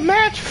get the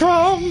match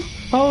from?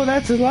 Oh,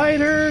 that's a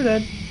lighter.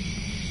 That...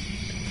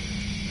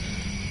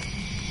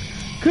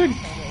 Good.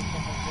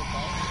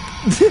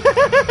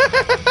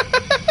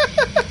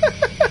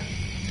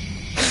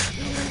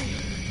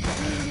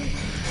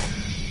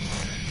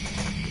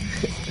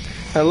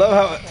 I love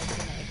how...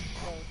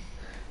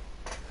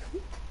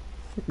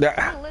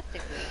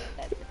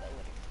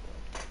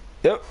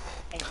 Yep.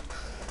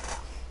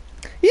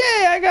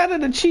 Yeah, I got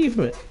an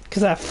achievement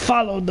because I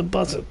followed the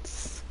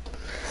buzzards.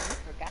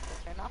 Forgot to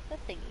turn off the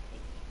thingy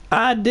thingy.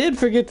 I did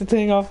forget to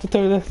turn off the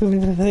thingy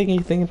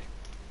thingy.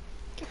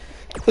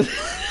 Did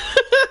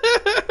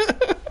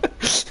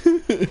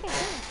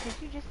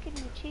you just get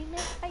an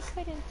achievement? I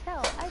couldn't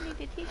tell. I need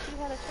to teach you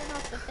how to turn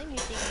off the thingy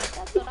thingy.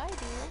 That's what I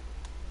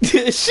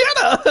do. Shut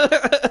up!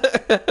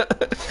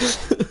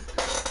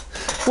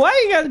 Why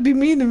you gotta be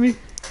mean to me?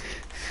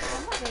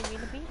 I'm not being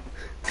mean to me.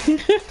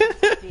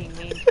 Being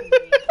mean to me.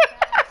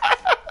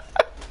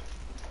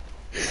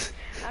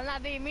 I'm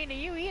not being mean to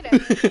you either.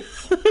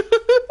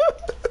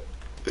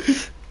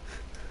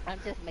 I'm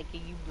just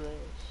making you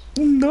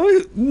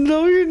blush.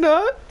 No, you're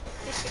not.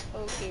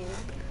 Okay.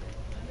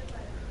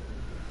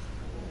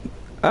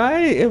 I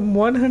am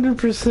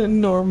 100%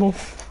 normal.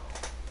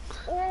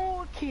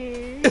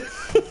 Okay.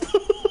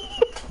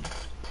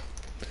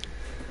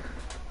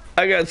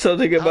 I got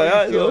something in my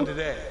eye though.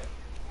 Today?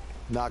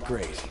 Not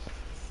great.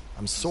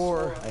 I'm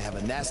sore, I have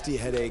a nasty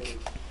headache.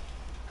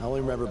 I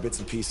only remember bits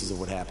and pieces of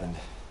what happened.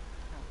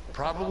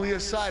 Probably a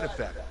side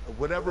effect of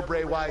whatever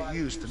Bray Wyatt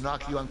used to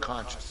knock you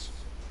unconscious.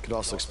 Could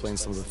also explain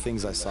some of the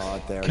things I saw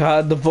out there.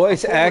 God, the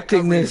voice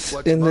acting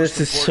in this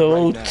is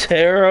so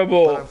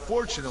terrible. But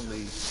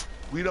unfortunately,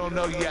 we don't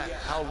know yet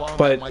how long.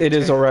 But it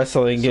is a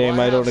wrestling game.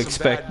 I don't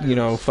expect, you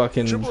know,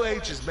 fucking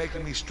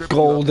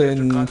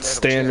golden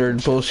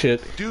standard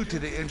bullshit. Due to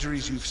the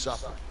injuries you've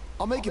suffered.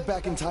 I'll make it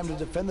back in time to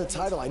defend the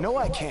title. I know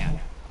I can.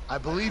 I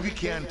believe you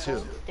can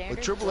too,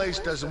 but Triple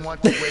H doesn't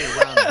want you to wait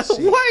around and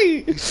see.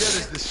 Why? He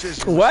said his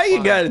decision. Why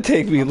you gotta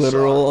take me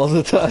literal all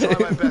the time? I'll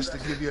try my best to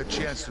give you a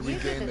chance to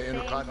regain the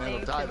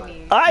Intercontinental title.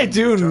 I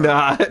do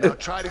not. Now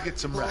try to get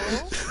some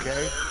rest,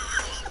 okay?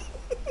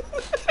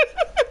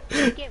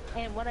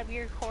 And one of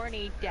your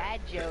corny dad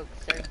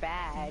jokes are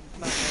bad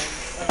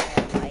moments,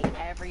 and like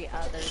every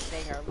other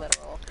thing are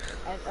literal.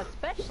 And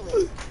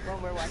especially when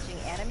we're watching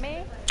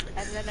anime,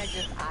 and then I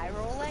just eye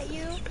roll at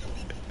you.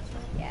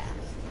 Yeah.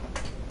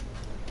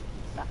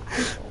 The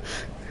eye roll.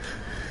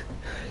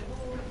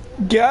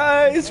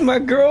 Guys, my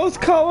girl's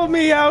calling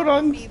me out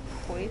on. Be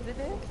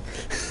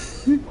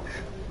poisonous. You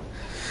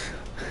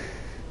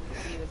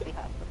would be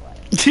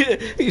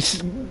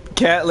hospitalized.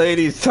 Cat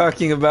lady's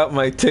talking about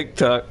my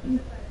TikTok.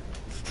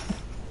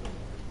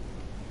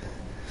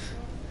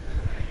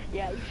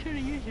 Yeah, you should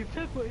have used your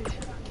pepper.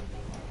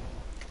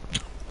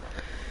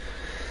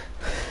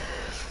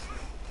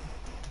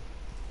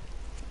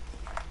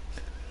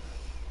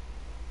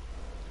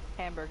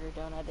 Hamburger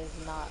donut is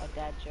not a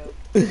dad joke.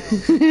 No,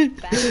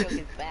 bad joke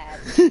is bad.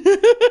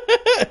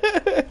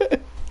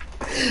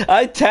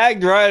 I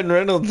tagged Ryan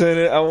Reynolds in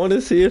it. I want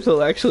to see if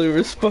he'll actually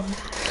respond.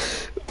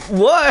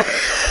 What?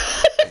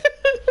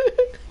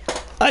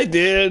 I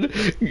did.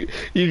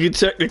 You can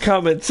check the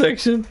comment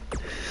section.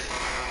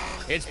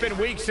 It's been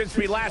weeks since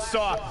we last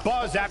saw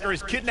Buzz after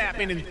his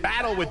kidnapping and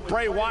battle with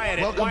Bray Wyatt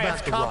at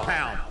Wyatt's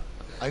compound.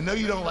 I know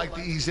you don't like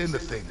to ease into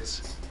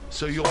things,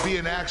 so you'll be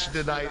in action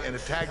tonight in a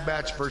tag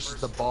match versus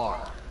The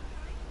Bar.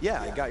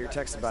 Yeah, I got your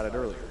text about it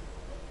earlier.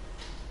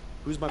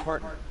 Who's my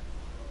partner?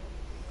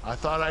 I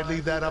thought I'd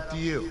leave that up to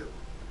you.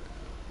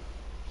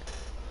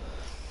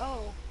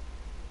 Oh.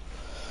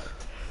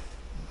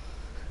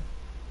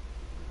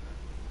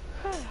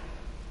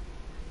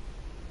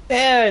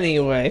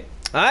 Anyway,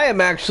 I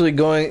am actually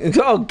going.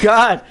 Oh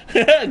God,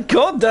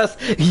 Goldust,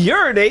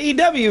 you're in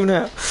AEW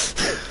now.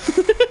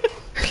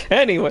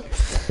 Anyway,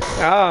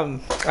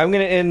 I'm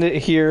gonna end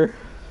it here,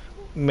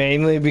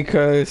 mainly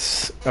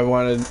because I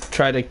want to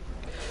try to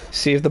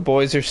see if the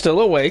boys are still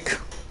awake.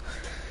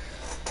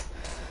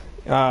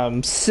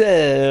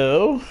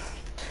 So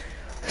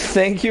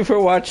thank you for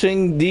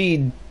watching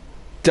the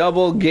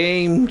double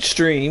game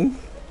stream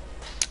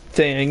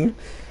thing.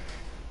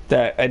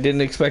 That I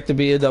didn't expect to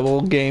be a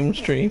double game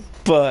stream,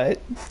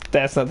 but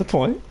that's not the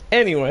point.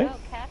 Anyway. Oh,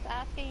 Cat's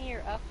asking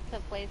you're up to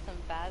play some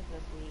Faz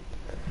this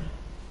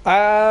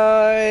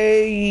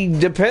week.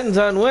 Depends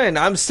on when.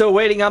 I'm still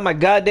waiting on my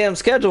goddamn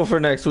schedule for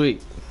next week.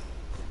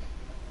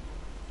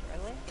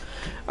 Really?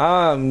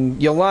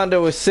 Yolanda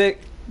was sick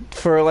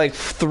for like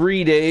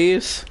 3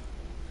 days,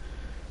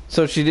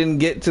 so she didn't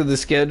get to the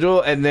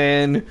schedule, and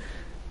then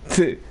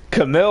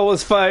Camille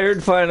was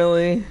fired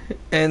finally,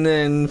 and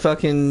then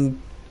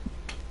fucking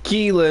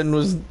Keelan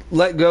was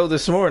let go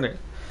this morning.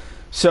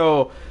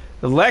 So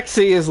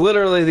Lexi is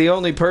literally the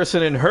only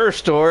person in her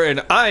store,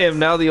 and I am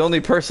now the only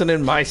person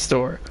in my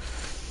store.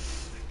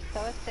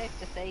 So it's safe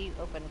to say you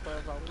open and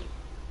close all week.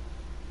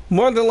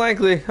 More than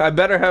likely, I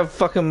better have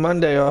fucking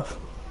Monday off.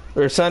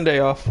 Or Sunday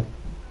off.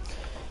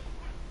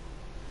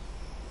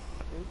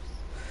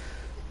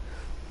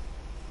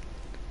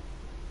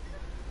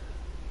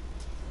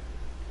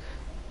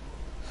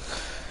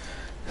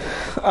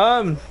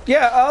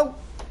 Yeah,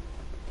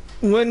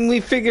 when we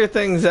figure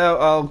things out,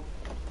 I'll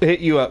hit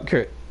you up,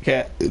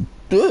 Cat.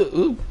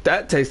 Ooh,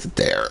 that tasted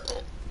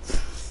terrible.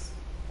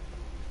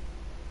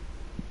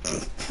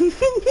 Cat,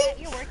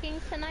 you're working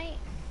tonight?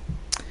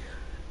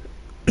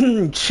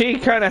 She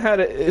kind of had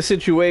a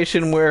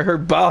situation where her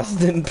boss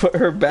didn't put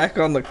her back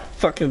on the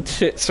fucking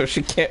shit, so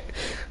she can't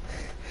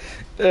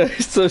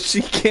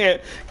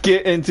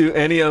get into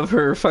any of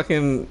her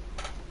fucking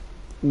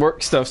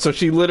work stuff, so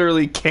she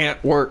literally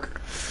can't work.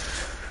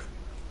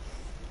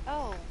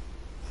 Oh,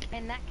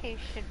 in that case,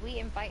 should we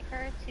invite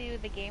her to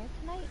the game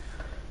tonight?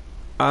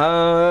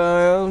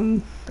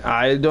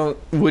 I don't.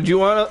 Would you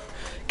want to,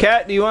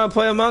 Kat? Do you want to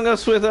play Among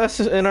Us with us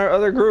in our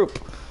other group?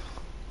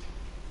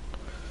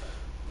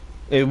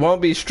 It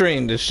won't be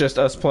streamed. It's just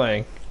us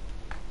playing.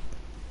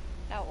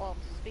 Oh well,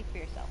 speak for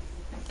yourself.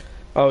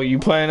 Oh, you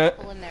playing it?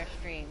 People in their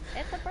stream.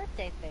 It's a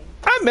birthday thing.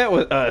 I met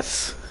with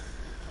us.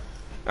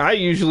 I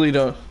usually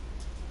don't.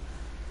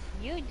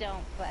 You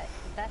don't, but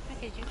that's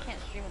because you can't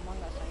stream Among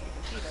Us on your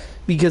computer.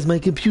 Because my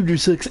computer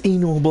sucks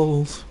anal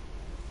balls.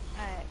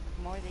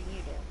 More than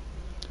you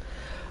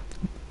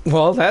do.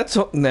 Well, that's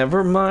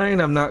never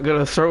mind. I'm not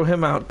gonna throw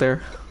him out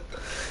there.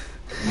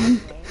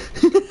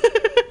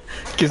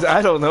 Because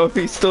I don't know if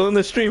he's still in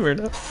the stream or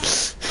not.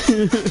 Yeah,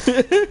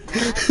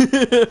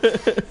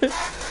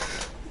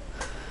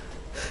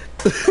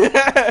 I'll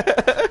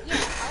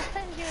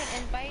send you an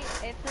invite.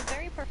 It's a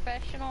very professional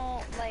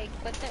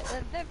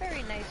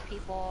nice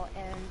people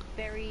and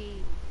very,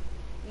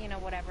 you know,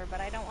 whatever.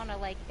 But I don't want to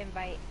like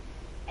invite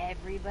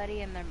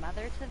everybody and their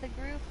mother to the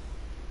group.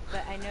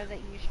 But I know that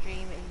you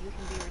stream and you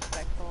can be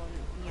respectful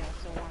and, you know,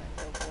 so on and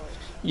so forth.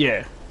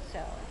 Yeah. So,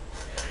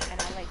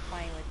 and I like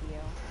playing with you.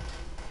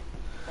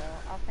 So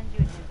I'll send you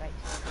an invite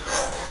to the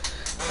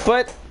group.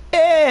 But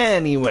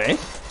anyway,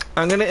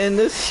 I'm gonna end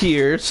this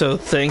here. So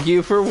thank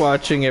you for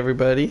watching,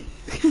 everybody.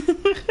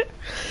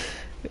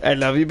 I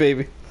love you,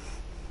 baby.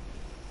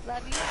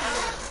 Love you too.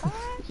 Bye,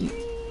 Stream.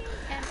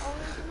 And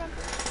always remember.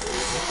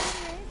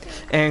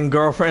 And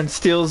girlfriend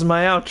steals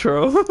my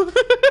outro. Don't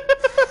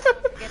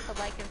forget to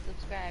like and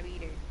subscribe,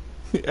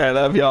 either. I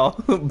love y'all.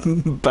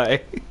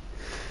 Bye.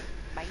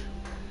 Bye.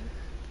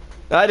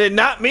 I did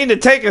not mean to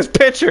take his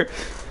picture.